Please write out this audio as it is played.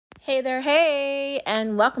Hey there, hey,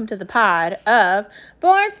 and welcome to the pod of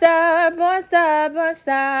Born Star, Born Star, Born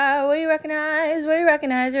Star. Where you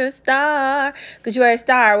recognize you're a star? Because you are a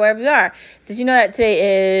star wherever you are. Did you know that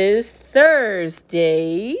today is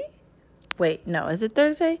Thursday? Wait, no, is it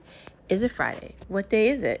Thursday? Is it Friday? What day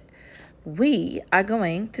is it? We are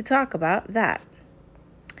going to talk about that.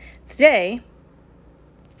 Today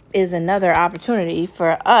is another opportunity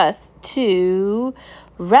for us to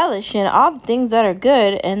relish in all the things that are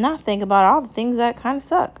good and not think about all the things that kind of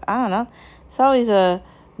suck. I don't know. It's always a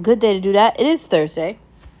good day to do that. It is Thursday,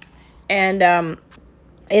 and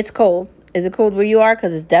it's cold. Is it cold where you are?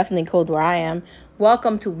 Because it's definitely cold where I am.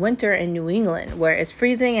 Welcome to winter in New England, where it's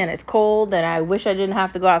freezing and it's cold, and I wish I didn't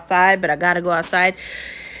have to go outside, but I gotta go outside.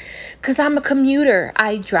 Because I'm a commuter.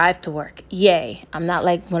 I drive to work. Yay. I'm not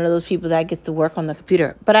like one of those people that gets to work on the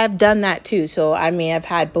computer. But I've done that too. So, I've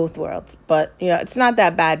had both worlds. But, it's not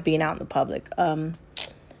that bad being out in the public.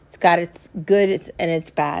 It's got its good and its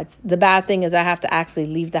bad. The bad thing is I have to actually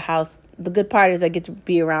leave the house. The good part is I get to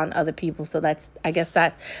be around other people. So that's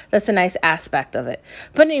a nice aspect of it.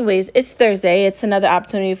 But anyways, it's Thursday. It's another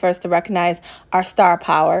opportunity for us to recognize our star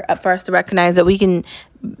power. For us to recognize that we can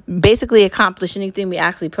basically accomplish anything we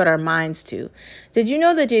actually put our minds to. Did you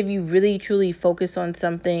know that if you really truly focus on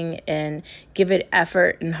something and give it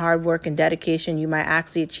effort and hard work and dedication, you might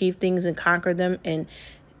actually achieve things and conquer them and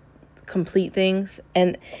complete things?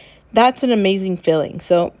 And that's an amazing feeling.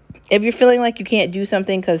 So if you're feeling like you can't do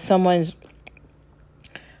something because someone's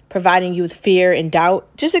providing you with fear and doubt,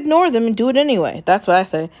 just ignore them and do it anyway. That's what I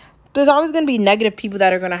say. There's always going to be negative people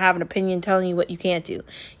that are going to have an opinion telling you what you can't do.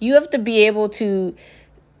 You have to be able to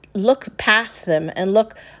look past them and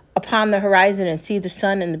look upon the horizon and see the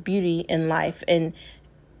sun and the beauty in life and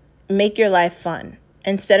make your life fun.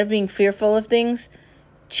 Instead of being fearful of things,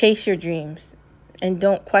 chase your dreams and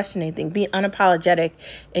don't question anything. Be unapologetic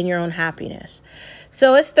in your own happiness.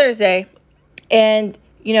 So it's Thursday, and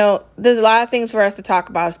there's a lot of things for us to talk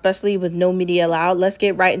about, especially with no media allowed. Let's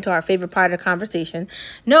get right into our favorite part of the conversation.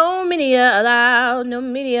 No media allowed, no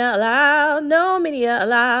media allowed, no media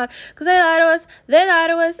allowed. Because they lie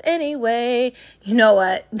to us anyway. You know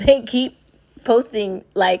what? They keep posting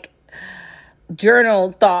like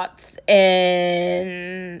journal thoughts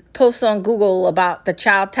and posts on Google about the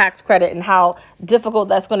child tax credit and how difficult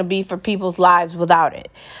that's going to be for people's lives without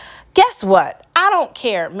it. Guess what? I don't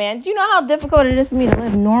care, man. Do you know how difficult it is for me to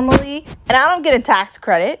live normally? And I don't get a tax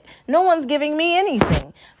credit. No one's giving me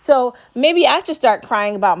anything. So maybe I should start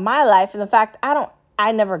crying about my life and the fact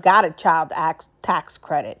I never got a child tax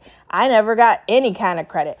credit. I never got any kind of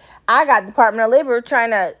credit. I got Department of Labor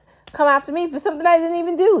trying to come after me for something I didn't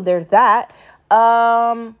even do. There's that.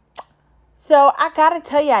 So I gotta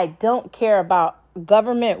tell you, I don't care about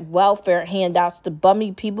government welfare handouts to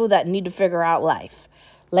bummy people that need to figure out life.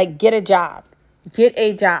 Like, get a job. Get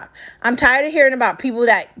a job. I'm tired of hearing about people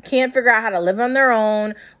that can't figure out how to live on their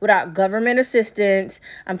own without government assistance.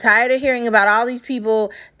 I'm tired of hearing about all these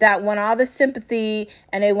people that want all this sympathy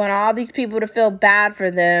and they want all these people to feel bad for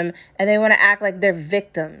them and they want to act like they're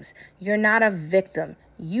victims. You're not a victim.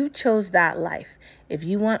 You chose that life. If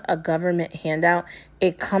you want a government handout,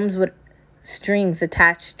 it comes with strings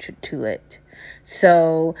attached to it.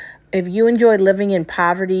 So if you enjoy living in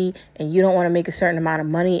poverty and you don't want to make a certain amount of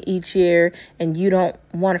money each year and you don't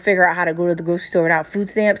want to figure out how to go to the grocery store without food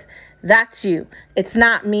stamps, that's you. It's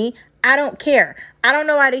not me. I don't care. I don't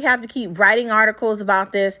know why they have to keep writing articles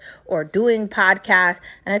about this or doing podcasts.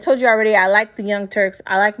 And I told you already, I like the Young Turks.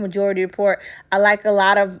 I like Majority Report. I like a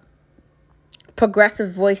lot of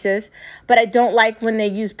progressive voices. But I don't like when they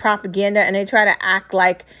use propaganda and they try to act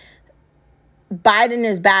like Biden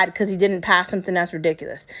is bad because he didn't pass something that's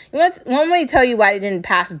ridiculous. Want me to tell you why he didn't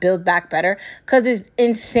pass Build Back Better? Because it's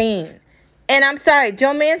insane. And I'm sorry,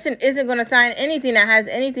 Joe Manchin isn't going to sign anything that has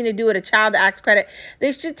anything to do with a child tax credit.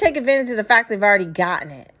 They should take advantage of the fact they've already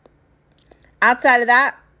gotten it. Outside of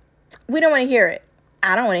that, we don't want to hear it.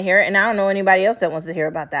 I don't want to hear it, and I don't know anybody else that wants to hear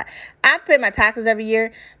about that. I pay my taxes every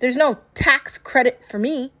year. There's no tax credit for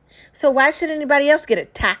me. So why should anybody else get a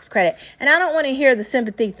tax credit? And I don't want to hear the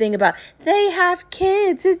sympathy thing about they have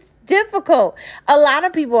kids. It's difficult. A lot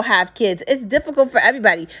of people have kids. It's difficult for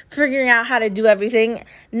everybody figuring out how to do everything.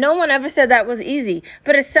 No one ever said that was easy,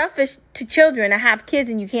 but it's selfish to children to have kids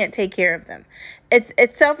and you can't take care of them.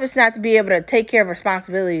 It's selfish not to be able to take care of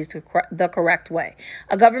responsibilities the correct way.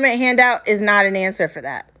 A government handout is not an answer for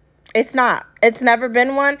that. It's not. It's never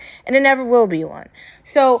been one, and it never will be one.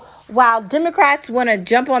 So while Democrats want to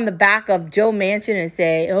jump on the back of Joe Manchin and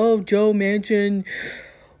say, "Oh, Joe Manchin,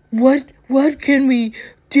 what can we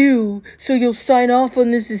do so you'll sign off on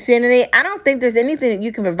this insanity? I don't think there's anything that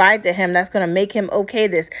you can provide to him that's going to make him okay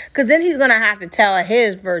this. Because then he's going to have to tell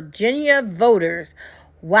his Virginia voters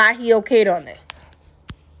why he okayed on this.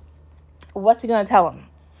 What's he going to tell them?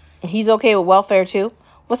 He's okay with welfare too?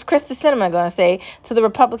 What's Krista Sinema going to say to the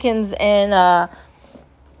Republicans in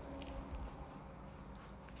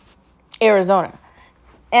Arizona?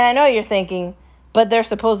 And I know you're thinking, but they're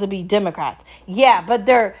supposed to be Democrats. Yeah, but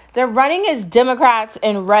they're running as Democrats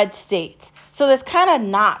in red states. So that's kind of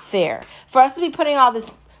not fair for us to be putting all this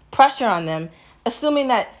pressure on them, assuming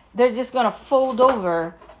that they're just going to fold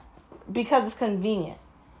over because it's convenient.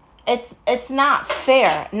 It's not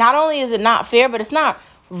fair. Not only is it not fair, but it's not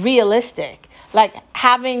realistic. Like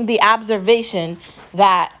having the observation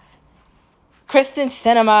that Kristen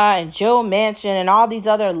Sinema and Joe Manchin and all these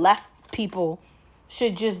other left people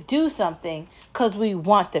should just do something because we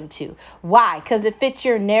want them to. Why? Because it fits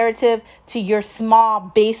your narrative to your small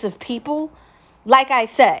base of people. Like I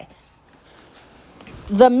say,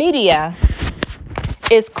 the media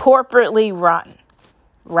is corporately run,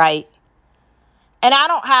 right? And I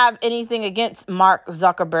don't have anything against Mark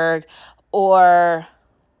Zuckerberg or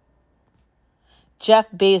Jeff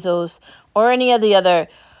Bezos or any of the other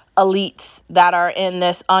elites that are in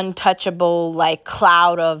this untouchable like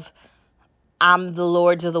cloud of I'm the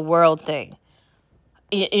lords of the world thing.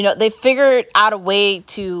 You know, they figured out a way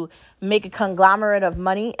to make a conglomerate of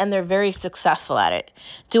money, and they're very successful at it.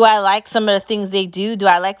 Do I like some of the things they do? Do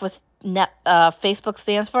I like what Facebook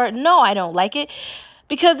stands for? No, I don't like it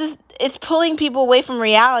because it's pulling people away from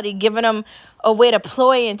reality, giving them a way to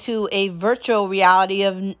ploy into a virtual reality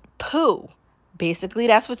of poo. Basically,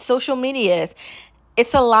 that's what social media is.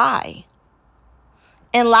 It's a lie.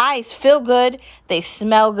 And lies feel good, they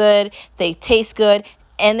smell good, they taste good,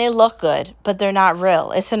 and they look good, but they're not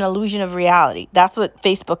real. It's an illusion of reality. That's what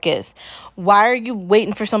Facebook is. Why are you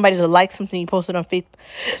waiting for somebody to like something you posted on Facebook?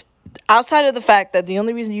 Outside of the fact that the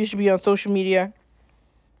only reason you should be on social media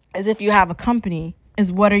is if you have a company,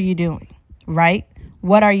 is what are you doing, right?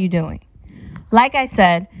 What are you doing? Like I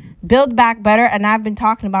said, Build Back Better, and I've been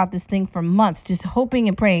talking about this thing for months, just hoping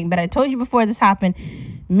and praying. But I told you before this happened,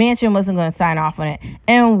 Manchin wasn't going to sign off on it.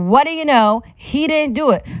 And what do you know? He didn't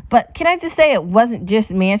do it. But can I just say it wasn't just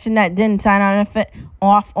Manchin that didn't sign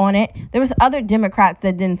off on it. There was other Democrats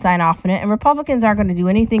that didn't sign off on it. And Republicans aren't going to do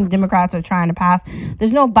anything Democrats are trying to pass.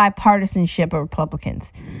 There's no bipartisanship of Republicans.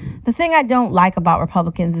 The thing I don't like about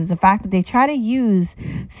Republicans is the fact that they try to use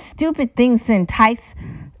stupid things to entice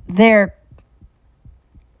their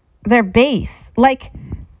base. Like,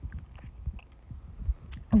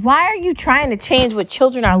 why are you trying to change what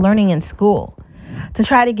children are learning in school? To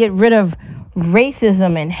try to get rid of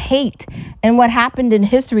racism and hate and what happened in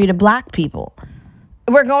history to black people.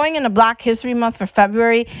 We're going into Black History Month for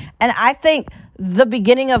February, and I think the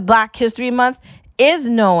beginning of Black History Month is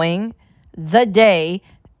knowing the day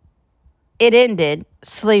it ended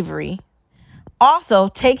slavery. Also,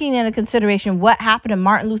 taking into consideration what happened to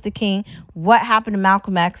Martin Luther King, what happened to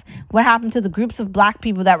Malcolm X, what happened to the groups of black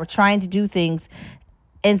people that were trying to do things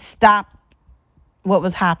and stop what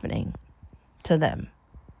was happening to them.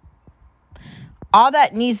 All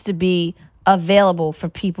that needs to be available for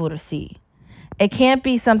people to see. It can't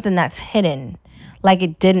be something that's hidden, like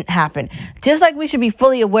it didn't happen. Just like we should be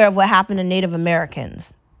fully aware of what happened to Native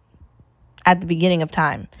Americans at the beginning of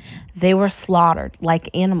time. They were slaughtered like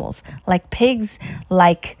animals, like pigs,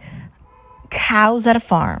 like cows at a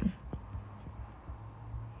farm,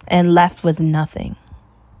 and left with nothing.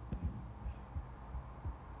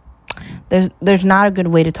 There's not a good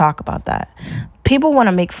way to talk about that. People want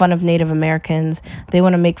to make fun of Native Americans. They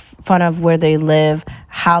want to make fun of where they live,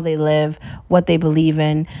 how they live, what they believe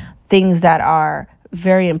in, things that are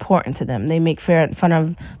very important to them. They make fun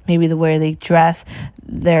of maybe the way they dress,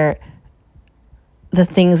 the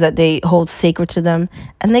things that they hold sacred to them,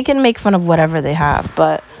 and they can make fun of whatever they have,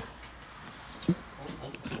 but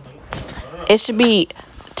it should be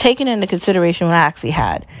taken into consideration what I actually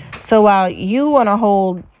had. So while you want to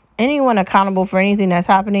hold anyone accountable for anything that's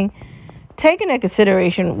happening, take into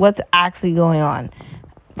consideration what's actually going on.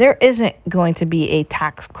 There isn't going to be a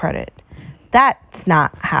tax credit. That's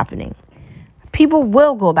not happening. People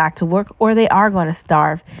will go back to work or they are going to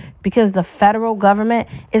starve because the federal government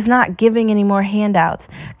is not giving any more handouts.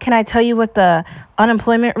 Can I tell you what the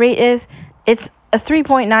unemployment rate is? It's a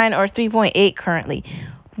 3.9 or 3.8 currently.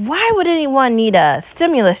 Why would anyone need a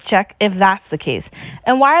stimulus check if that's the case?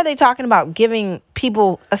 And why are they talking about giving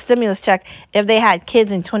people a stimulus check if they had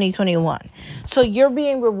kids in 2021? So you're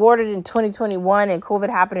being rewarded in 2021 and COVID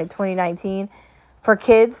happened in 2019 for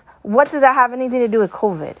kids? What does that have anything to do with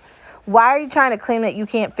COVID? Why are you trying to claim that you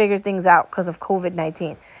can't figure things out because of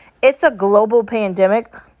COVID-19? It's a global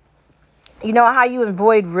pandemic. You know how you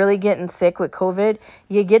avoid really getting sick with COVID?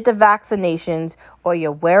 You get the vaccinations, or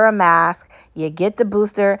you wear a mask, you get the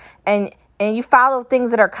booster, and you follow things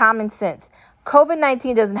that are common sense.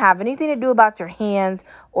 COVID-19 doesn't have anything to do about your hands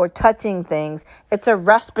or touching things. It's a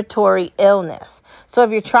respiratory illness. So if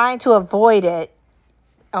you're trying to avoid it,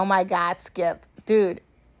 oh my God, Skip. Dude,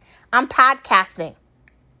 I'm podcasting.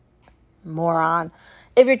 Moron.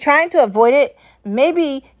 If you're trying to avoid it,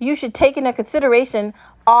 maybe you should take into consideration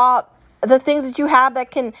all the things that you have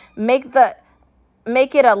that can make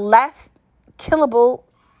it a less killable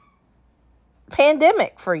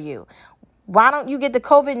pandemic for you. Why don't you get the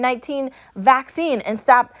COVID-19 vaccine and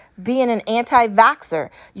stop being an anti-vaxxer?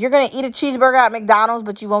 You're going to eat a cheeseburger at McDonald's,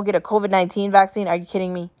 but you won't get a COVID-19 vaccine? Are you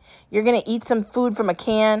kidding me? You're going to eat some food from a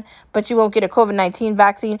can, but you won't get a COVID-19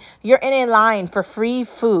 vaccine? You're in a line for free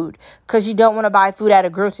food because you don't want to buy food at a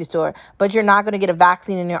grocery store, but you're not going to get a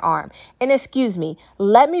vaccine in your arm. And excuse me,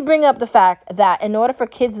 let me bring up the fact that in order for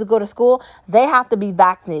kids to go to school, they have to be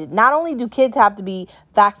vaccinated. Not only do kids have to be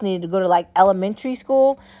vaccinated to go to like elementary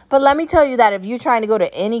school, but let me tell you that if you're trying to go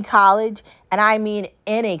to any college, and I mean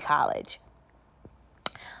any college,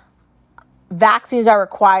 vaccines are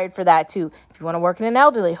required for that too. If you want to work in an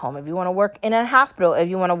elderly home, if you want to work in a hospital, if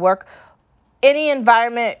you want to work any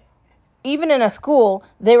environment, even in a school,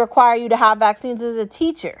 they require you to have vaccines as a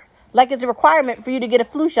teacher. Like it's a requirement for you to get a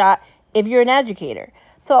flu shot if you're an educator.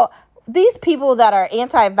 So these people that are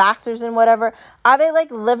anti-vaxxers and whatever, are they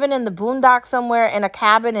like living in the boondocks somewhere in a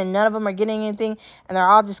cabin and none of them are getting anything and they're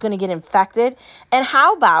all just going to get infected? And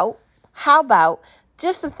how about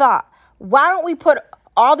just a thought, why don't we put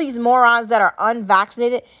all these morons that are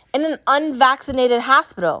unvaccinated in an unvaccinated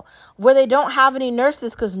hospital where they don't have any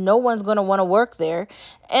nurses because no one's going to want to work there,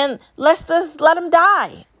 and let's just let them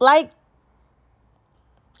die? Like,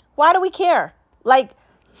 why do we care? Like,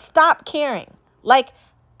 stop caring. Like,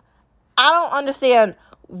 I don't understand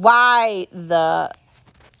why the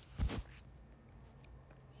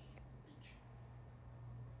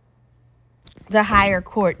higher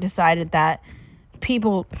court decided that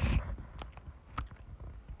people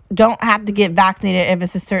don't have to get vaccinated if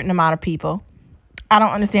it's a certain amount of people. I don't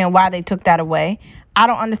understand why they took that away. I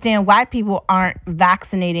don't understand why people aren't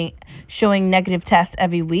vaccinating, showing negative tests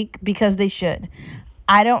every week, because they should.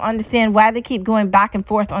 I don't understand why they keep going back and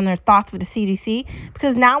forth on their thoughts with the CDC,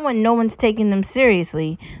 because now when no one's taking them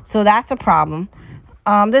seriously, so that's a problem.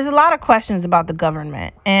 There's a lot of questions about the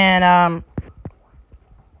government, and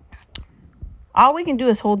all we can do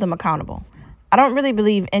is hold them accountable. I don't really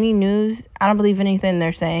believe any news. I don't believe anything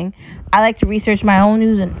they're saying. I like to research my own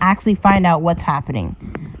news and actually find out what's happening.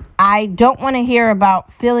 I don't want to hear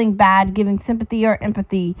about feeling bad, giving sympathy or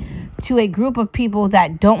empathy to a group of people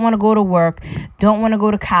that don't want to go to work, don't want to go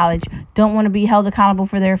to college, don't want to be held accountable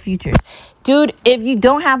for their futures. Dude, if you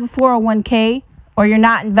don't have a 401k, or you're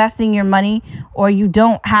not investing your money, or you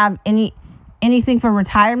don't have anything for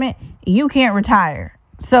retirement, you can't retire.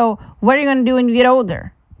 So what are you going to do when you get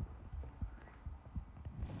older?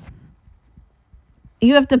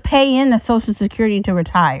 You have to pay in the Social Security to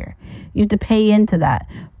retire. You have to pay into that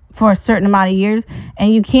for a certain amount of years,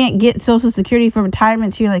 and you can't get Social Security for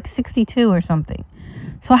retirement until you're like 62 or something.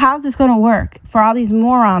 So how's this going to work for all these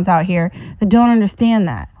morons out here that don't understand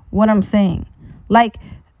that, what I'm saying? Like,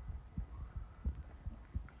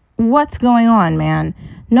 what's going on, man?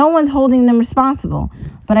 No one's holding them responsible,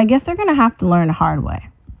 but I guess they're going to have to learn the hard way.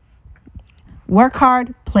 Work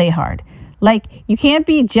hard, play hard. Like, you can't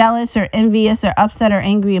be jealous or envious or upset or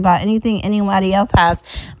angry about anything anybody else has,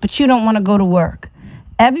 but you don't want to go to work.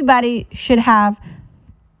 Everybody should have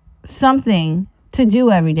something to do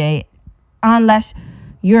every day, unless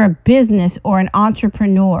you're a business or an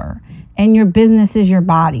entrepreneur and your business is your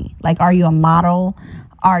body. Like, are you a model?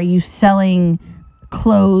 Are you selling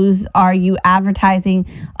clothes? Are you advertising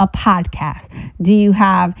a podcast? Do you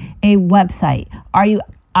have a website?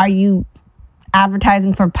 Are you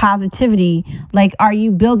advertising for positivity? Like, are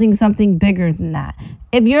you building something bigger than that?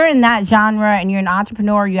 If you're in that genre and you're an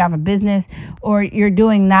entrepreneur, you have a business, or you're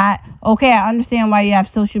doing that, okay, I understand why you have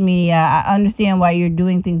social media. I understand why you're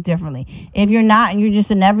doing things differently. If you're not and you're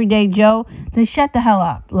just an everyday Joe, then shut the hell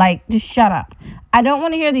up. Like, just shut up. I don't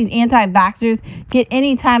want to hear these anti-vaxxers get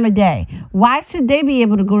any time of day. Why should they be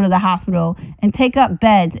able to go to the hospital and take up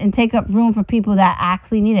beds and take up room for people that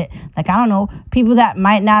actually need it? Like, I don't know, people that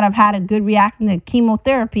might not have had a good reaction to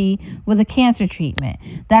chemotherapy with a cancer treatment.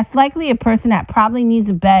 That's likely a person that probably needs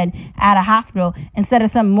a bed at a hospital, instead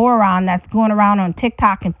of some moron that's going around on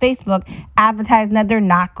TikTok and Facebook advertising that they're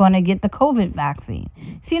not going to get the COVID vaccine.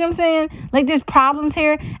 See what I'm saying? Like, there's problems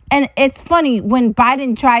here. And it's funny, when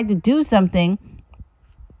Biden tried to do something,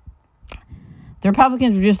 the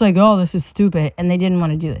Republicans were just like, oh, this is stupid, and they didn't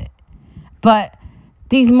want to do it. But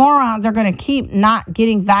these morons are going to keep not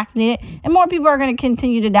getting vaccinated, and more people are going to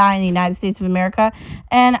continue to die in the United States of America.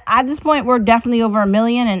 And at this point, we're definitely over 1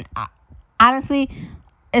 million, and honestly,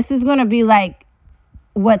 this is going to be like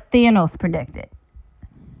what Thanos predicted.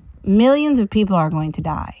 Millions of people are going to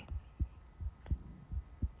die.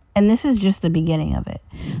 And this is just the beginning of it.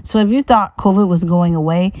 So if you thought COVID was going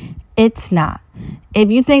away, it's not. If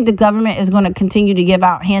you think the government is going to continue to give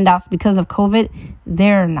out handouts because of COVID,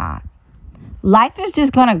 they're not. Life is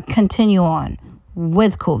just going to continue on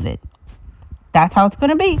with COVID. That's how it's going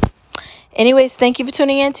to be. Anyways, thank you for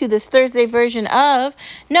tuning in to this Thursday version of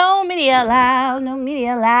No Media Allowed, No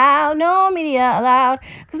Media Allowed, No Media Allowed.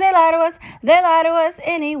 Because they lie to us. They lie to us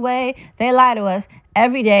anyway. They lie to us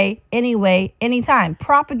every day, anyway, anytime.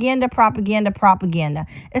 Propaganda, propaganda, propaganda.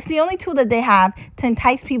 It's the only tool that they have to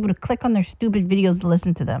entice people to click on their stupid videos to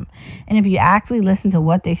listen to them. And if you actually listen to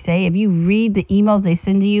what they say, if you read the emails they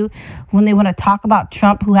send to you when they want to talk about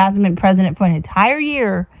Trump, who hasn't been president for an entire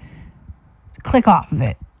year, click off of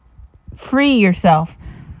it. Free yourself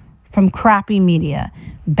from crappy media,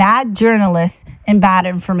 bad journalists, and bad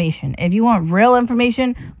information. If you want real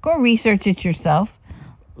information, go research it yourself.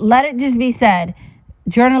 Let it just be said,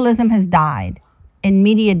 journalism has died, and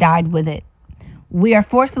media died with it. We are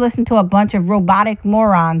forced to listen to a bunch of robotic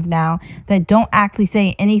morons now that don't actually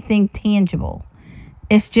say anything tangible.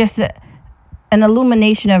 It's just an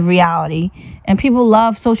illumination of reality, and people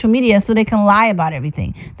love social media so they can lie about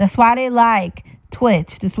everything. That's why they like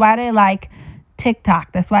Twitch. That's why they like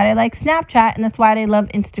TikTok. That's why they like Snapchat, and that's why they love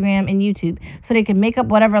Instagram and YouTube, so they can make up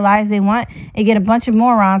whatever lies they want and get a bunch of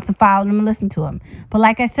morons to follow them and listen to them. But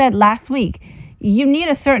like I said last week, you need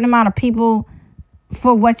a certain amount of people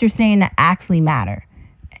for what you're saying to actually matter.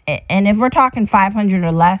 And if we're talking 500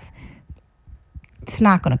 or less, it's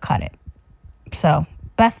not going to cut it. So,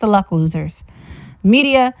 best of luck, losers.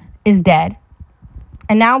 Media is dead.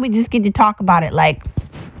 And now we just get to talk about it like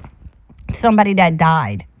somebody that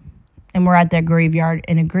died. And we're at their graveyard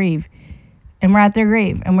in a grave. And we're at their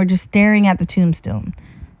grave. And we're just staring at the tombstone.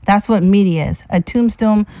 That's what media is. A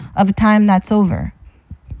tombstone of a time that's over.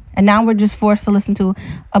 And now we're just forced to listen to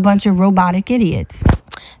a bunch of robotic idiots.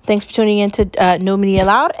 Thanks for tuning in to No Media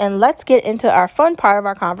Allowed. And let's get into our fun part of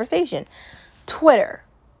our conversation. Twitter.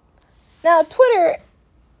 Now, Twitter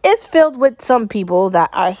is filled with some people that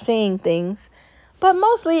are saying things, but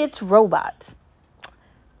mostly it's robots.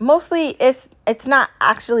 Mostly it's not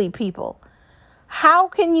actually people. How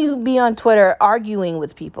can you be on Twitter arguing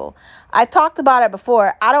with people? I talked about it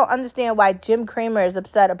before. I don't understand why Jim Cramer is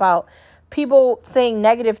upset about people saying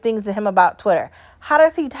negative things to him about Twitter. How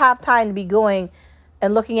does he have time to be going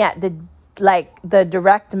and looking at the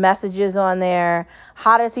direct messages on there?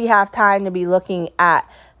 How does he have time to be looking at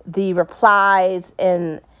the replies,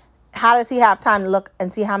 and how does he have time to look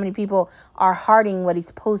and see how many people are hearting what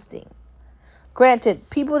he's posting? Granted,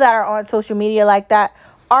 people that are on social media like that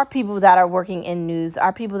are people that are working in news,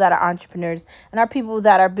 are people that are entrepreneurs, and are people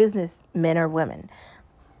that are businessmen or women.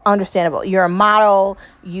 Understandable. You're a model.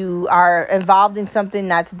 You are involved in something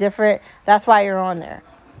that's different. That's why you're on there.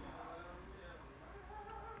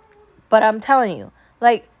 But I'm telling you,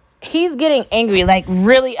 like, he's getting angry, like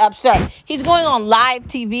really upset. He's going on live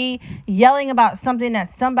TV yelling about something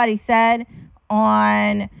that somebody said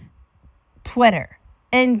on Twitter.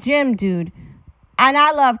 And Jim, dude, and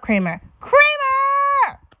I love Cramer.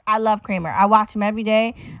 I love Cramer. I watch him every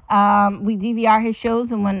day. We DVR his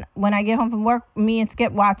shows, and when I get home from work, me and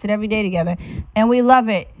Skip watch it every day together, and we love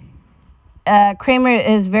it. Cramer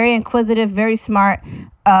is very inquisitive, very smart,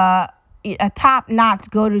 a top-notch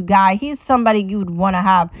go-to guy. He's somebody you would want to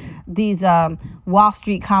have these Wall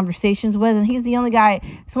Street conversations with, and he's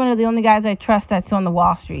one of the only guys I trust that's on the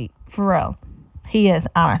Wall Street, for real. He is,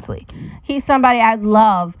 honestly. He's somebody I'd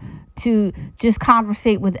love to just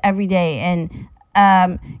conversate with every day, and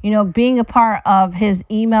being a part of his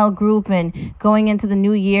email group, and going into the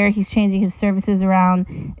new year, he's changing his services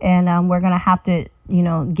around, and we're going to have to,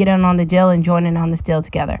 get in on the deal and join in on this deal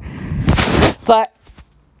together. But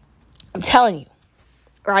I'm telling you,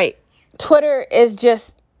 right, Twitter is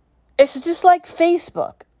it's just like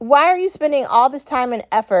Facebook. Why are you spending all this time and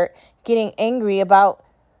effort getting angry about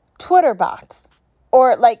Twitter bots?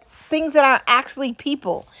 Or like things that aren't actually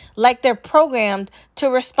people, like they're programmed to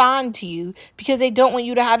respond to you because they don't want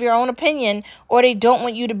you to have your own opinion, or they don't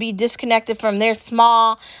want you to be disconnected from their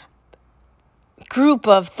small group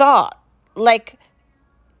of thought. Like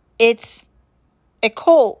it's a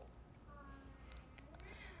cult.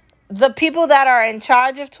 the people that are in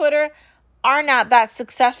charge of Twitter are not that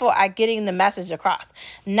successful at getting the message across.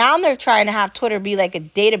 Now they're trying to have Twitter be like a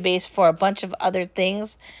database for a bunch of other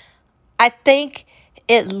things. I think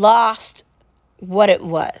it lost what it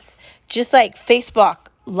was. Just like Facebook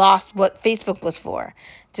lost what Facebook was for.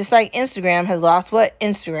 Just like Instagram has lost what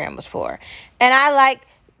Instagram was for. And I like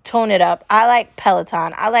Tone It Up. I like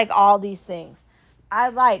Peloton. I like all these things. I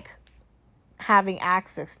like having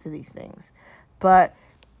access to these things. But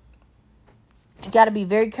you got to be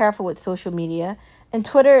very careful with social media. And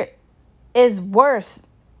Twitter is worse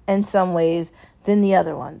in some ways than the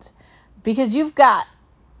other ones. Because you've got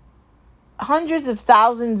hundreds of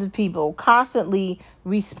thousands of people constantly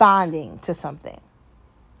responding to something.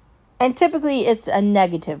 And typically it's a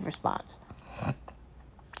negative response.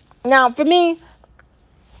 Now, for me,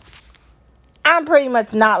 I'm pretty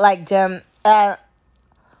much not like Jim.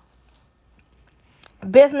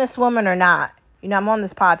 Businesswoman or not, I'm on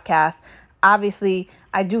this podcast. Obviously,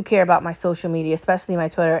 I do care about my social media, especially my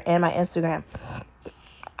Twitter and my Instagram.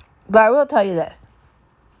 But I will tell you this.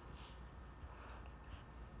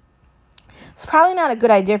 It's probably not a good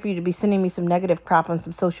idea for you to be sending me some negative crap on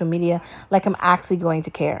some social media like I'm actually going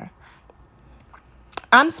to care.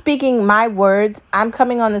 I'm speaking my words. I'm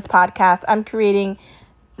coming on this podcast. I'm creating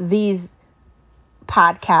these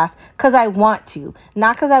podcasts because I want to,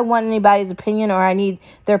 not because I want anybody's opinion or I need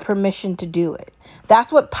their permission to do it.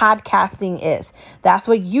 That's what podcasting is. That's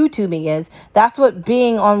what YouTubing is. That's what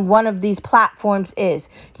being on one of these platforms is.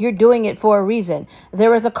 You're doing it for a reason.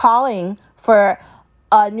 There is a calling for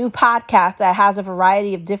a new podcast that has a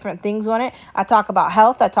variety of different things on it. I talk about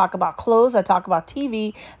health. I talk about clothes. I talk about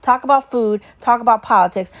TV. Talk about food. Talk about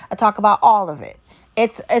politics. I talk about all of it.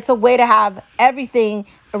 It's a way to have everything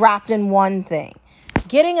wrapped in one thing.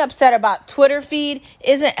 Getting upset about Twitter feed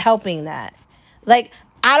isn't helping that. Like,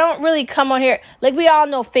 I don't really come on here. Like, we all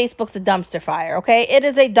know Facebook's a dumpster fire, okay? It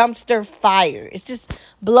is a dumpster fire. It's just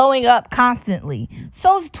blowing up constantly.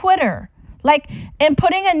 So's Twitter. Like, and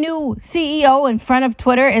putting a new CEO in front of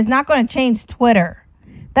Twitter is not going to change Twitter.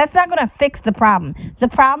 That's not going to fix the problem. The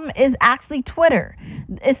problem is actually Twitter.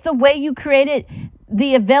 It's the way you created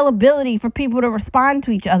the availability for people to respond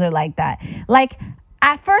to each other like that. Like,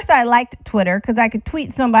 at first I liked Twitter because I could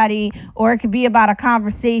tweet somebody or it could be about a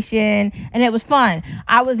conversation and it was fun.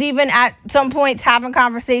 I was even at some points having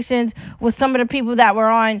conversations with some of the people that were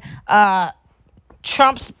on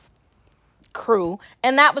Trump's crew,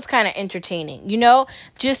 and that was kind of entertaining,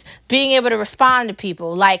 just being able to respond to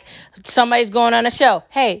people. Like, somebody's going on a show,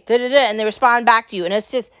 hey, and they respond back to you, and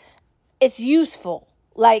it's useful,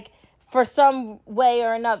 like, for some way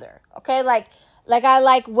or another. Okay, like I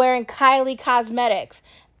like wearing Kylie cosmetics,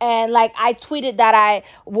 and like I tweeted that I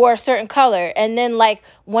wore a certain color, and then like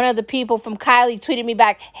one of the people from Kylie tweeted me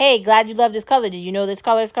back, hey, glad you love this color, did you know this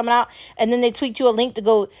color is coming out? And then they tweet you a link to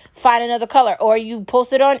go find another color, or you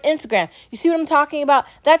post it on Instagram. You see what I'm talking about?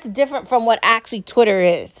 That's different from what actually Twitter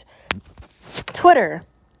is. Twitter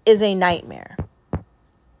is a nightmare.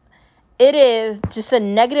 It is just a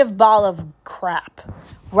negative ball of crap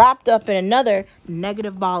wrapped up in another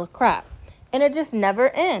negative ball of crap. And it just never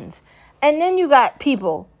ends. And then you got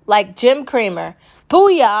people like Jim Cramer,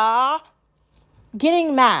 booyah,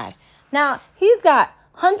 getting mad. Now, he's got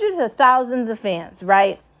hundreds of thousands of fans,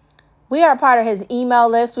 right? We are part of his email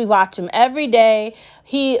list. We watch him every day.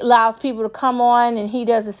 He allows people to come on, and he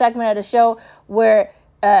does a segment of the show where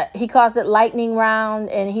he calls it Lightning Round,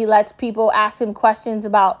 and he lets people ask him questions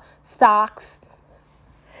about stocks.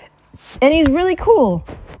 And he's really cool.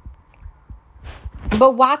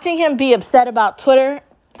 But watching him be upset about Twitter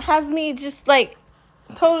has me just like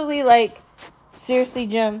totally like, seriously,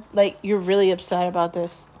 Jim, like, you're really upset about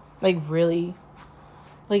this? Like, really?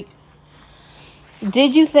 Like,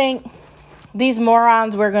 did you think these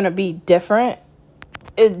morons were going to be different?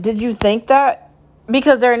 Did you think that?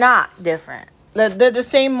 Because they're not different. They're the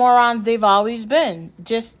same morons they've always been.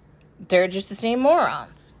 They're just the same morons.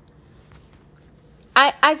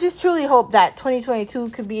 I just truly hope that 2022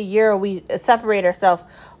 could be a year where we separate ourselves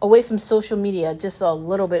away from social media just a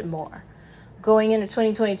little bit more. Going into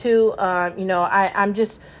 2022, I'm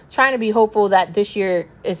just trying to be hopeful that this year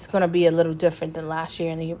is going to be a little different than last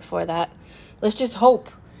year and the year before that. Let's just hope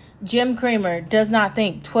Jim Cramer does not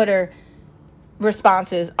think Twitter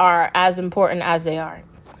responses are as important as they are.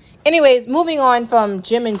 Anyways, moving on from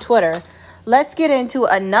Jim and Twitter, let's get into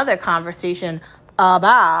another conversation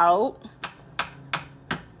about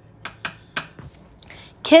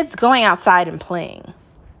kids going outside and playing.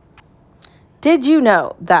 Did you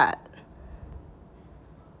know that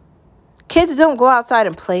kids don't go outside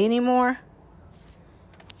and play anymore?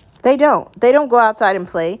 They don't. They don't go outside and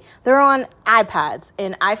play. They're on iPads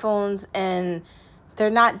and iPhones, and they're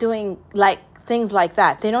not doing like things like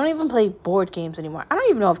that. They don't even play board games anymore. I don't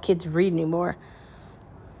even know if kids read anymore.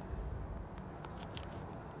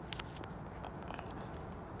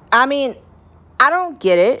 I mean, I don't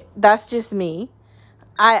get it. That's just me.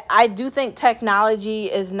 I do think technology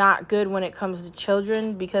is not good when it comes to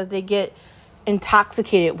children because they get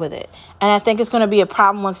intoxicated with it. And I think it's going to be a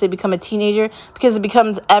problem once they become a teenager because it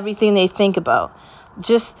becomes everything they think about.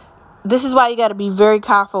 Just this is why you got to be very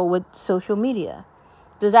careful with social media.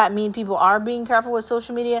 Does that mean people are being careful with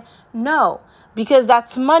social media? No, because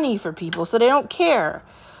that's money for people, so they don't care.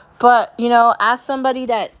 But, as somebody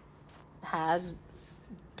that has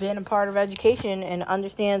been a part of education and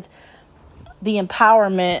understands the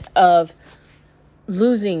empowerment of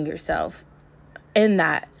losing yourself in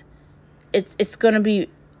that, it's going to be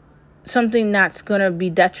something that's going to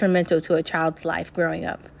be detrimental to a child's life growing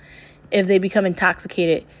up if they become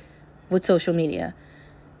intoxicated with social media.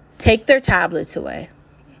 Take their tablets away.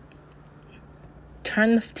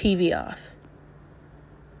 Turn the TV off.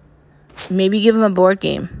 Maybe give them a board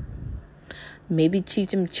game. Maybe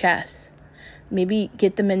teach them chess. Maybe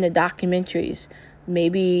get them into documentaries.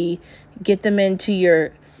 Maybe get them into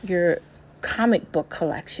your comic book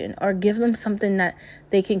collection, or give them something that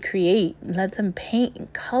they can create. Let them paint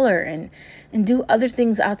and color and do other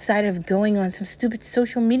things outside of going on some stupid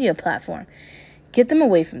social media platform. Get them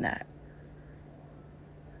away from that,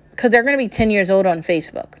 because they're going to be 10 years old on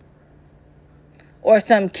Facebook or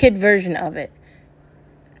some kid version of it,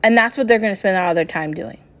 and that's what they're going to spend all their time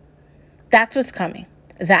doing. That's what's coming.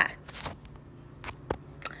 That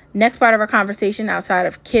next part of our conversation, outside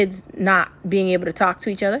of kids not being able to talk to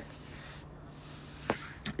each other,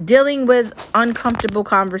 dealing with uncomfortable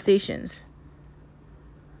conversations.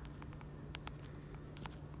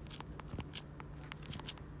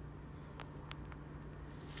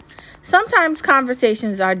 Sometimes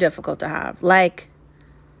conversations are difficult to have. Like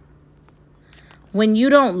when you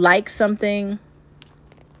don't like something,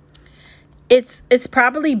 it's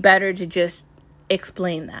probably better to just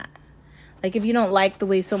explain that. Like if you don't like the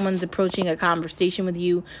way someone's approaching a conversation with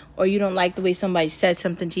you, or you don't like the way somebody said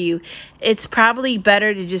something to you, it's probably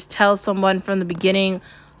better to just tell someone from the beginning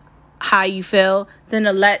how you feel than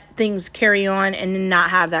to let things carry on and then not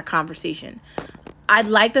have that conversation. I'd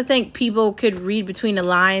like to think people could read between the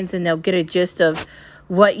lines and they'll get a gist of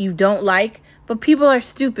what you don't like, but people are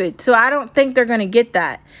stupid, so I don't think they're going to get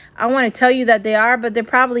that. I want to tell you that they are, but they're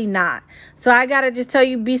probably not. So I got to just tell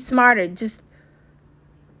you, be smarter. Just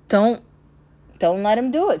don't let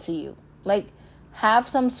them do it to you. Like, have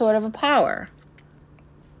some sort of a power.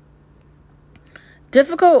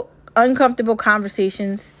 Difficult, uncomfortable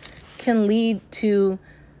conversations can lead to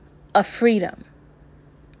a freedom.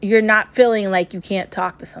 You're not feeling like you can't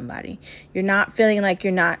talk to somebody. You're not feeling like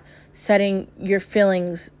you're not setting your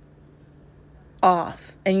feelings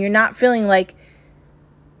off. And you're not feeling like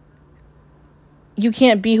you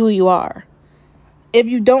can't be who you are. If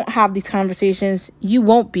you don't have these conversations, you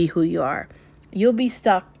won't be who you are. You'll be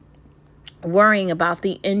stuck worrying about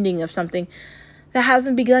the ending of something that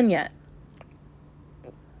hasn't begun yet.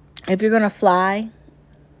 If you're going to fly,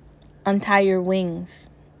 untie your wings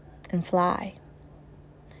and fly.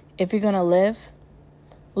 If you're going to live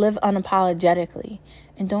unapologetically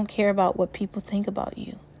and don't care about what people think about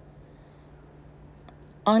you.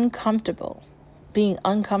 Being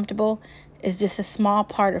uncomfortable is just a small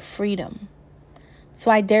part of freedom. So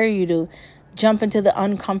I dare you to jump into the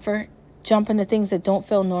uncomfort, jump into things that don't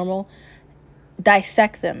feel normal,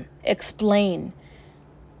 dissect them, explain,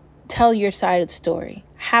 tell your side of the story.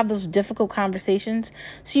 Have those difficult conversations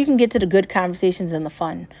so you can get to the good conversations and the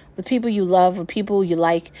fun with people you love, with people you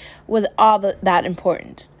like, with all that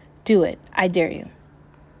importance. Do it. I dare you.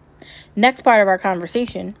 Next part of our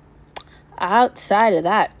conversation, outside of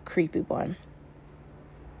that creepy one,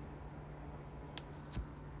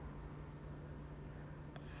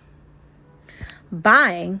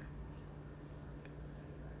 buying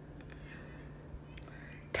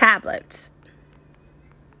tablets.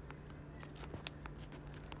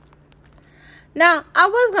 Now, I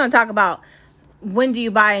was going to talk about when do you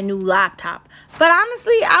buy a new laptop, but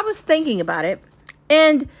honestly, I was thinking about it,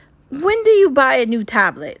 and when do you buy a new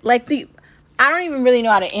tablet? I don't even really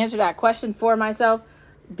know how to answer that question for myself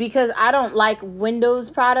because I don't like Windows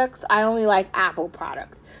products. I only like Apple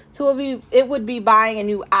products. So it would be buying a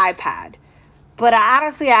new iPad. But I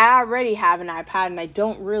already have an iPad and I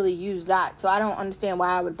don't really use that. So I don't understand why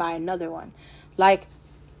I would buy another one. Like,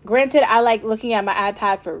 granted, I like looking at my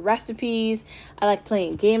iPad for recipes. I like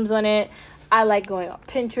playing games on it. I like going on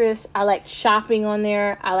Pinterest. I like shopping on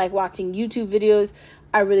there. I like watching YouTube videos.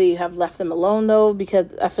 I really have left them alone though,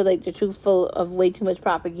 because I feel like they're too full of way too much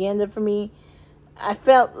propaganda for me. I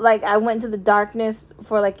felt like I went into the darkness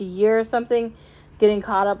for like a year or something, getting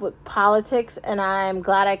caught up with politics, and I'm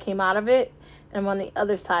glad I came out of it. And I'm on the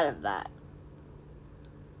other side of that.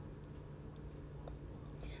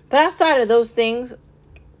 But outside of those things,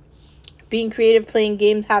 being creative, playing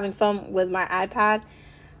games, having fun with my iPad,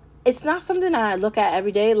 it's not something that I look at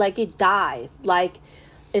every day. Like, it dies. Like,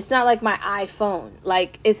 it's not like my iPhone.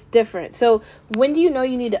 Like, it's different. So when do you know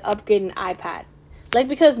you need to upgrade an iPad? Like,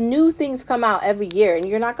 because new things come out every year, and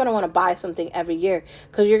you're not going to want to buy something every year,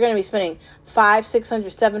 because you're going to be spending $500,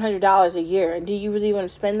 $600, $700 a year. And do you really want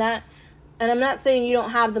to spend that? And I'm not saying you don't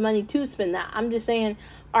have the money to spend that. I'm just saying,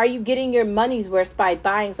 are you getting your money's worth by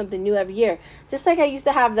buying something new every year? Just like I used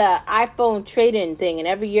to have the iPhone trade-in thing, and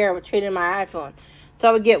every year I would trade in my iPhone. So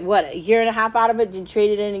I would get, what, a year and a half out of it, then trade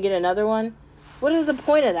it in and get another one? What is the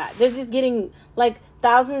point of that? They're just getting, like,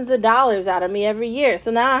 thousands of dollars out of me every year. So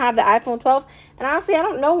now I have the iPhone 12, and honestly, I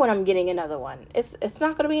don't know when I'm getting another one. It's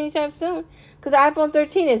not going to be anytime soon, because the iPhone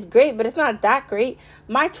 13 is great, but it's not that great.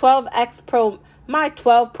 My 12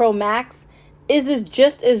 Pro Max is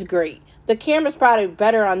just as great. The camera's probably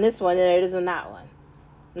better on this one than it is on that one.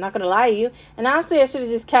 I'm not going to lie to you. And honestly, I should have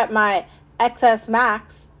just kept my XS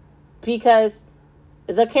Max, because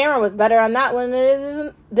the camera was better on that one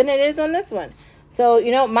than it is on this one. So,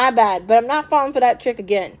 my bad. But I'm not falling for that trick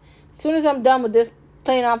again. As soon as I'm done with this,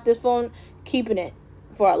 playing off this phone, keeping it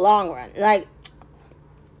for a long run. Like,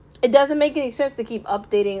 it doesn't make any sense to keep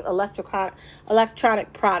updating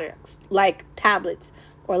electronic products like tablets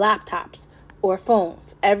or laptops or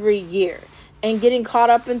phones every year. And getting caught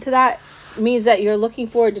up into that means that you're looking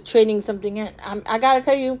forward to trading something in. I gotta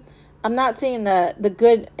tell you, I'm not seeing the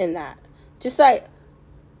good in that. Just like,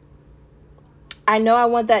 I know I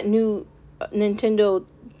want that new Nintendo,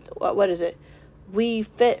 what is it? Wii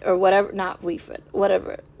Fit or whatever, not Wii Fit,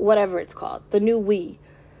 whatever it's called, the new Wii.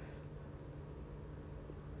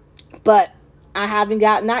 But I haven't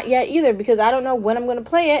gotten that yet either, because I don't know when I'm going to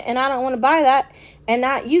play it, and I don't want to buy that and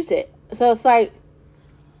not use it. So it's like,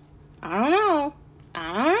 I don't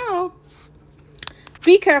know.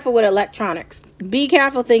 Be careful with electronics. Be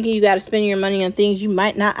careful thinking you got to spend your money on things you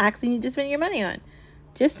might not actually need to spend your money on.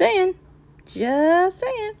 Just saying. Just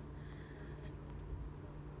saying.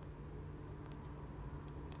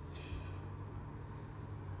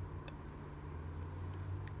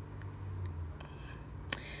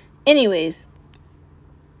 Anyways,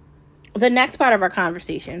 the next part of our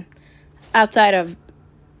conversation, outside of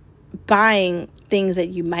buying things that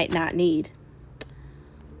you might not need,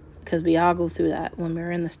 because we all go through that when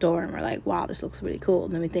we're in the store and we're like, wow, this looks really cool.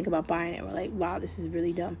 And then we think about buying it and we're like, wow, this is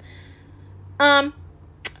really dumb. Why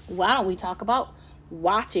don't we talk about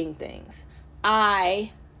watching things?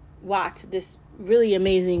 I watched this really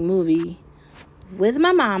amazing movie with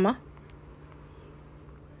my mama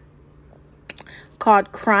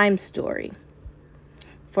called Crime Story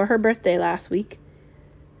for her birthday last week.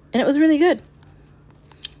 And it was really good.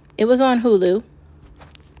 It was on Hulu.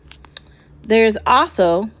 There's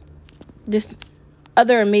also this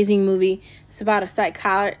other amazing movie. It's about a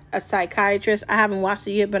psychiatrist. I haven't watched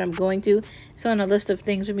it yet, but I'm going to. It's on a list of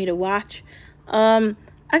things for me to watch. I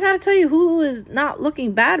gotta tell you, Hulu is not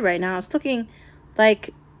looking bad right now. It's looking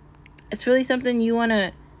like it's really something you want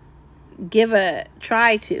to give a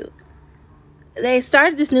try to. They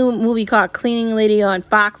started this new movie called Cleaning Lady on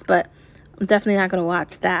Fox, but I'm definitely not going to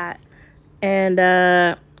watch that. And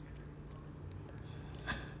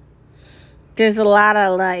there's a lot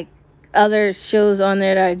of like other shows on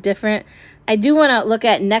there that are different. I do want to look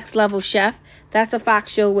at Next Level Chef. That's a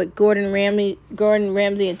Fox show with Gordon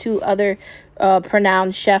Ramsay, and two other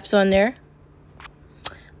pronounced chefs on there.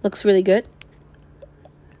 Looks really good.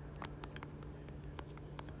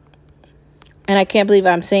 And I can't believe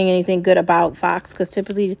I'm saying anything good about Fox, because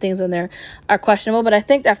typically the things on there are questionable. But I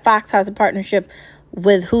think that Fox has a partnership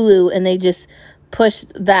with Hulu, and they just push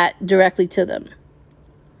that directly to them.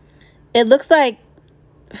 It looks like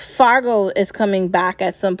Fargo is coming back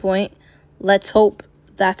at some point. Let's hope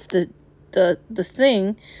that's the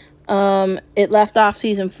thing. It left off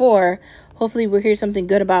season 4. Hopefully we'll hear something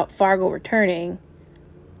good about Fargo returning.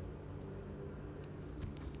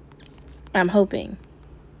 I'm hoping.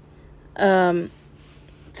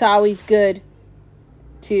 It's always good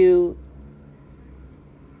to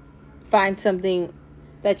find something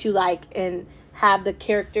that you like and have the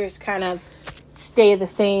characters kind of stay the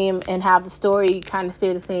same and have the story kind of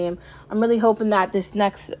stay the same. I'm really hoping that this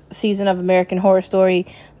next season of American Horror Story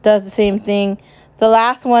does the same thing. The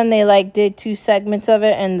last one, they like did 2 segments of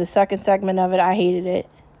it, and the second segment of it, I hated it.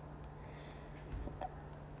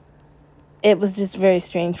 it was just very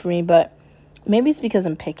strange for me, but maybe it's because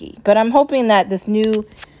I'm picky. But I'm hoping that this new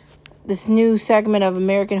segment of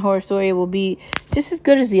American Horror Story will be just as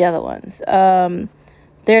good as the other ones.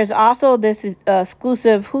 There's also this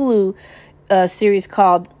exclusive Hulu series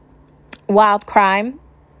called Wild Crime,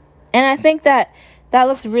 and I think that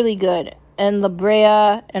looks really good, and La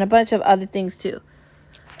Brea and a bunch of other things too.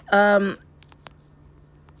 I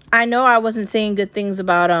know I wasn't saying good things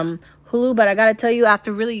about Hulu, but I gotta tell you,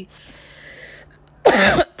 after really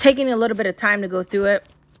taking a little bit of time to go through it,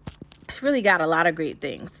 it's really got a lot of great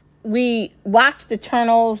things. We watched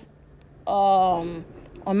Eternals on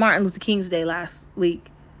Martin Luther King's Day last week.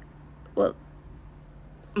 Well,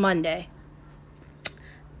 Monday.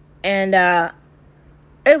 And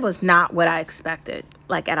it was not what I expected,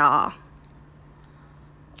 like at all.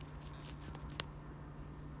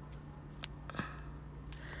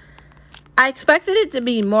 I expected it to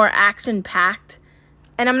be more action packed,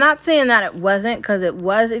 and I'm not saying that it wasn't, because it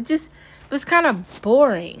was. It was kind of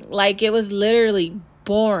boring. Like, it was literally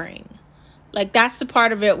boring. Like, that's the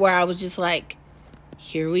part of it where I was just like,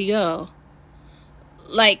 here we go.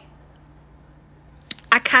 Like,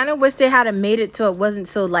 I kind of wish they had made it so it wasn't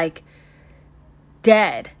so like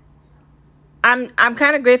dead. I'm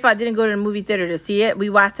kind of grateful I didn't go to the movie theater to see it. We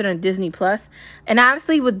watched it on Disney Plus, and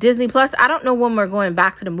honestly, with Disney Plus, I don't know when we're going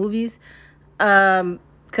back to the movies,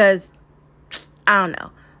 because I don't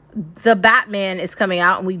know. The Batman is coming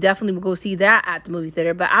out, and we definitely will go see that at the movie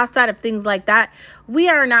theater. But outside of things like that, we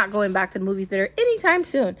are not going back to the movie theater anytime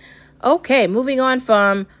soon. Okay, moving on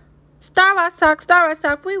from Star Wars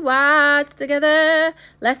Talk, we watch together.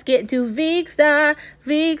 Let's get into Veekstar.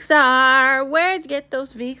 Where'd you get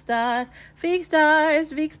those Veekstars?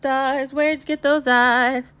 Veekstars, where'd you get those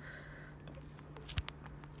eyes?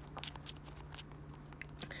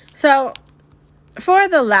 So, for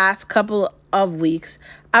the last couple of weeks,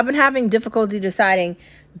 I've been having difficulty deciding,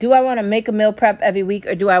 do I want to make a meal prep every week,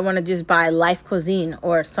 or do I want to just buy Life Cuisine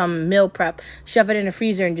or some meal prep, shove it in the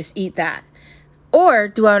freezer and just eat that? Or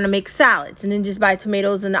do I want to make salads and then just buy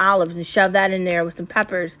tomatoes and olives and shove that in there with some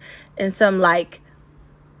peppers and some, like,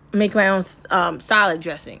 make my own salad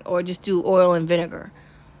dressing, or just do oil and vinegar?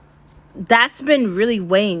 That's been really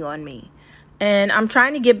weighing on me. And I'm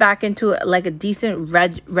trying to get back into like a decent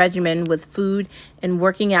regimen with food and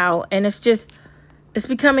working out. And it's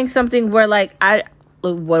becoming something where, like,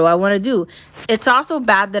 what do I want to do? It's also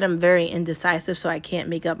bad that I'm very indecisive, so I can't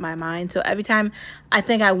make up my mind. So every time I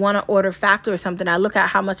think I want to order Factor or something, I look at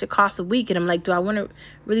how much it costs a week, and I'm like, do I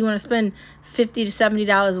really want to spend $50 to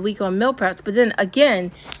 $70 a week on meal preps? But then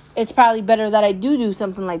again, it's probably better that I do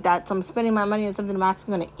something like that. So I'm spending my money on something I'm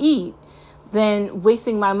actually going to eat than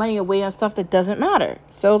wasting my money away on stuff that doesn't matter.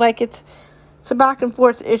 So, like, it's a back and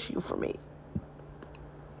forth issue for me.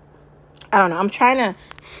 I don't know. I'm trying to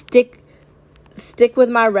stick with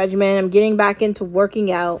my regimen. I'm getting back into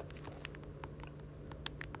working out.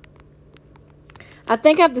 I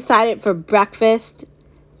think I've decided for breakfast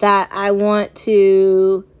that I want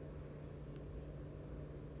to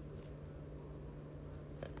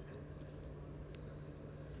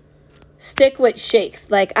stick with shakes.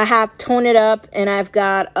 Like, I have Tone It Up, and I've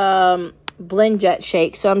got Blend Jet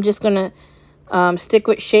shake. So I'm just going to stick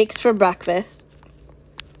with shakes for breakfast.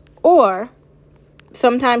 Or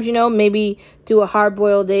sometimes, maybe do a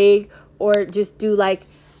hard-boiled egg, or just do, like,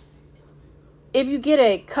 if you get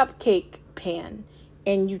a cupcake pan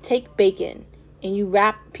and you take bacon and you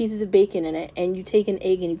wrap pieces of bacon in it, and you take an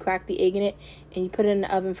egg and you crack the egg in it and you put it in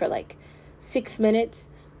the oven for like 6 minutes,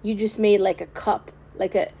 you just made like a cup,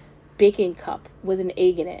 like a baking cup with an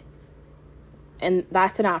egg in it. And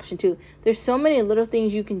that's an option too. There's so many little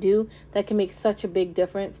things you can do that can make such a big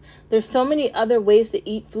difference. There's so many other ways to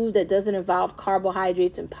eat food that doesn't involve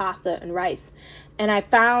carbohydrates and pasta and rice. And I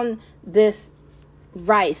found this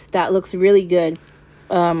rice that looks really good.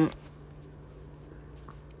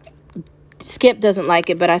 Skip doesn't like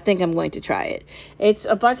it, but I think I'm going to try it. It's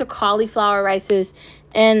a bunch of cauliflower rices,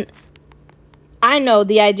 and I know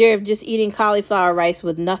the idea of just eating cauliflower rice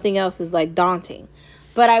with nothing else is like daunting,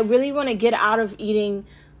 but I really want to get out of eating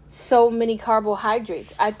so many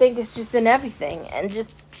carbohydrates. I think it's just in everything, and just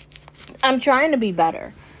I'm trying to be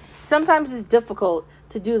better. Sometimes it's difficult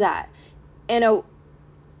to do that in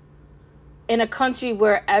a country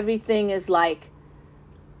where everything is like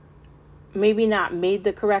maybe not made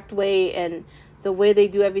the correct way, and the way they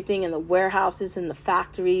do everything in the warehouses and the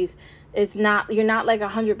factories, it's not, you're not like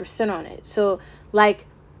 100% on it. So, like,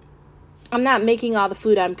 I'm not making all the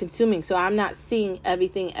food I'm consuming, so I'm not seeing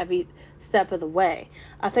everything every step of the way.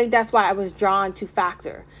 I think that's why I was drawn to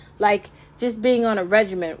Factor. Like, just being on a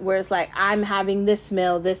regimen where it's like, I'm having this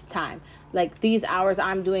meal this time. Like, these hours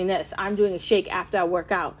I'm doing this. I'm doing a shake after I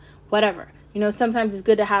work out. Whatever. Sometimes it's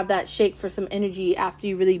good to have that shake for some energy after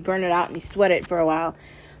you really burn it out and you sweat it for a while.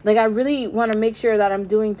 Like, I really want to make sure that I'm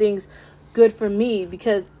doing things good for me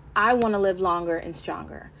because I want to live longer and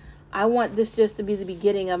stronger. I want this just to be the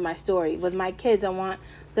beginning of my story. With my kids, I want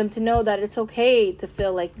them to know that it's okay to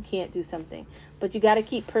feel like you can't do something. But you got to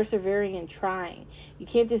keep persevering and trying. You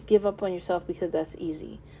can't just give up on yourself because that's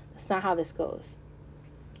easy. That's not how this goes.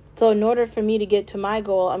 So in order for me to get to my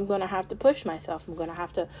goal, I'm going to have to push myself. I'm going to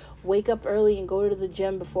have to wake up early and go to the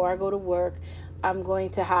gym before I go to work. I'm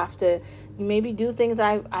going to have to maybe do things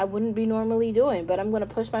I wouldn't be normally doing, but I'm going to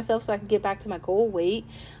push myself so I can get back to my goal weight.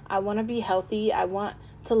 I want to be healthy. I want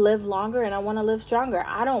to live longer and I want to live stronger.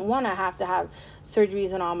 I don't want to have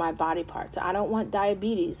surgeries on all my body parts. I don't want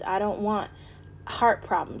diabetes. I don't want heart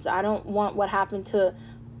problems. I don't want what happened to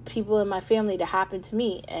people in my family to happen to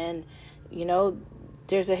me. And, you know,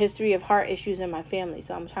 there's a history of heart issues in my family,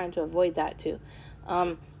 so I'm trying to avoid that too.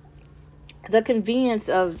 The convenience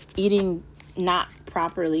of eating not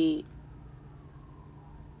properly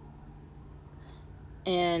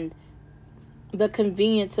and the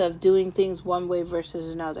convenience of doing things one way versus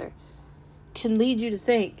another can lead you to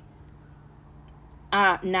think,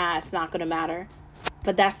 nah, it's not going to matter.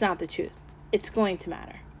 But that's not the truth. It's going to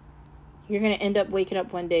matter. You're going to end up waking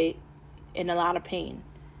up one day in a lot of pain,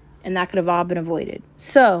 and that could have all been avoided.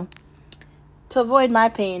 So, to avoid my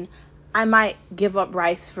pain, I might give up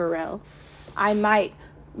rice for real. I might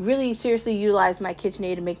really seriously utilize my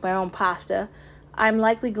KitchenAid to make my own pasta. I'm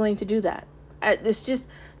likely going to do that. It's just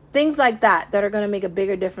things like that are going to make a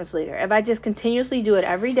bigger difference later. If I just continuously do it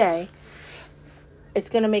every day, it's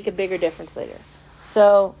going to make a bigger difference later.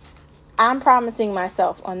 So I'm promising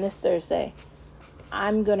myself on this Thursday,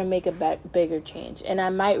 I'm going to make a bigger change. And I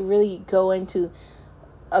might really go into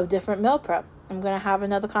a different meal prep. I'm going to have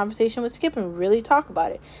another conversation with Skip and really talk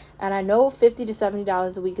about it. And I know $50 to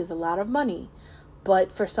 $70 a week is a lot of money.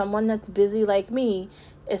 But for someone that's busy like me,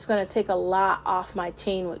 it's going to take a lot off my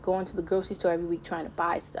chain with going to the grocery store every week trying to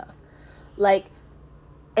buy stuff. Like,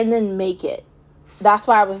 and then make it. That's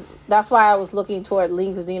why I was looking toward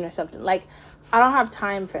Lean Cuisine or something. Like, I don't have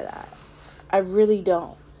time for that. I really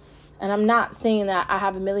don't. And I'm not saying that I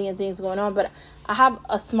have a million things going on, but I have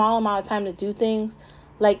a small amount of time to do things.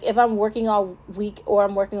 Like, if I'm working all week or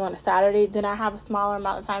I'm working on a Saturday, then I have a smaller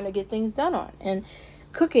amount of time to get things done on. And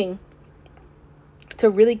cooking, to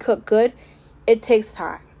really cook good, it takes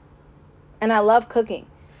time. And I love cooking.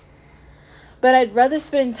 But I'd rather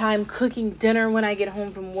spend time cooking dinner when I get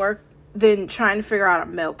home from work than trying to figure out a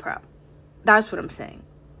meal prep. That's what I'm saying.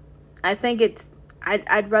 I think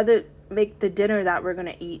I'd rather make the dinner that we're going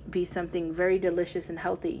to eat be something very delicious and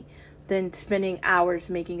healthy than spending hours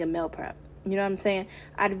making a meal prep. You know what I'm saying?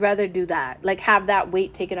 I'd rather do that. Like, have that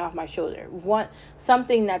weight taken off my shoulder. Want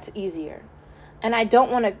something that's easier. And I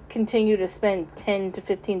don't want to continue to spend $10 to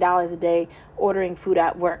 $15 a day ordering food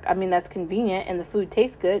at work. I mean, that's convenient and the food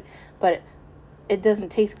tastes good, but it doesn't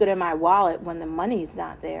taste good in my wallet when the money's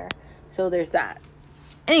not there. So there's that.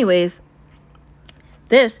 Anyways,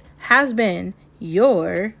 this has been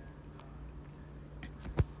your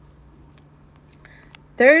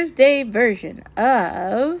Thursday version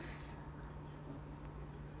of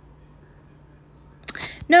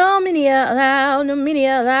No Media Allowed, No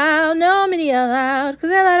Media Allowed, No Media Allowed, because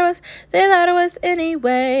they lie to us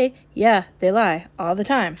anyway. Yeah, they lie all the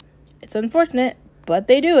time. It's unfortunate, but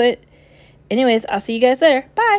they do it. Anyways, I'll see you guys later. Bye.